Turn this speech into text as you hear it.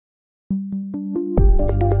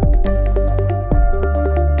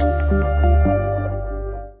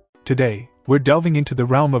Today, we're delving into the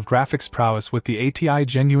realm of graphics prowess with the ATI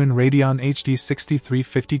Genuine Radeon HD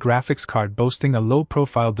 6350 graphics card boasting a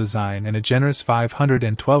low-profile design and a generous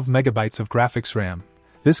 512 MB of graphics RAM.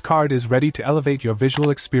 This card is ready to elevate your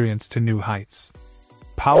visual experience to new heights.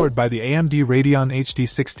 Powered by the AMD Radeon HD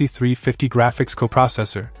 6350 graphics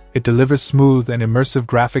coprocessor, it delivers smooth and immersive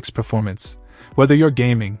graphics performance, whether you're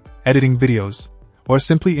gaming, editing videos, or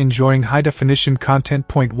simply enjoying high-definition content.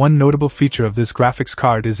 One notable feature of this graphics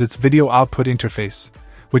card is its video output interface,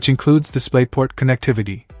 which includes DisplayPort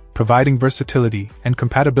connectivity, providing versatility and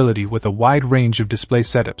compatibility with a wide range of display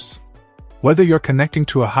setups. Whether you're connecting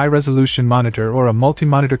to a high-resolution monitor or a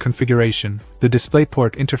multi-monitor configuration, the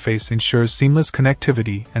DisplayPort interface ensures seamless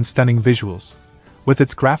connectivity and stunning visuals. With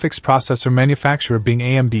its graphics processor manufacturer being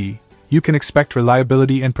AMD, you can expect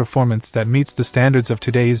reliability and performance that meets the standards of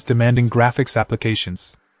today's demanding graphics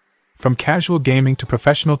applications. From casual gaming to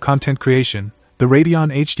professional content creation, the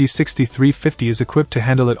Radeon HD 6350 is equipped to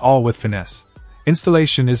handle it all with finesse.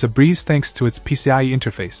 Installation is a breeze thanks to its PCI-E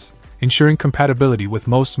interface, ensuring compatibility with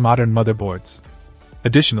most modern motherboards.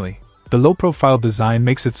 Additionally, the low-profile design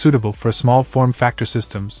makes it suitable for small form-factor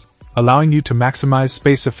systems, allowing you to maximize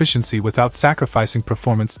space efficiency without sacrificing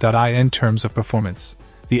performance. In terms of performance,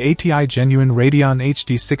 the ATI Genuine Radeon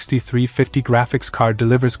HD 6350 graphics card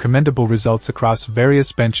delivers commendable results across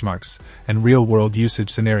various benchmarks and real-world usage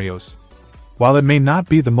scenarios. While it may not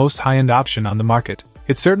be the most high-end option on the market,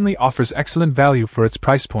 it certainly offers excellent value for its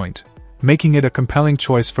price point, making it a compelling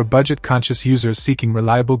choice for budget-conscious users seeking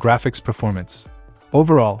reliable graphics performance.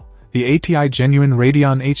 Overall, the ATI Genuine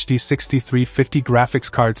Radeon HD 6350 graphics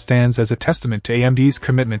card stands as a testament to AMD's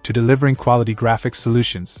commitment to delivering quality graphics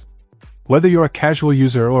solutions. Whether you're a casual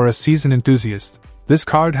user or a seasoned enthusiast, this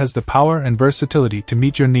card has the power and versatility to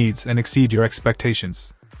meet your needs and exceed your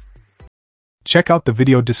expectations. Check out the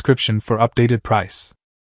video description for updated price.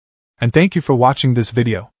 And thank you for watching this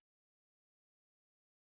video.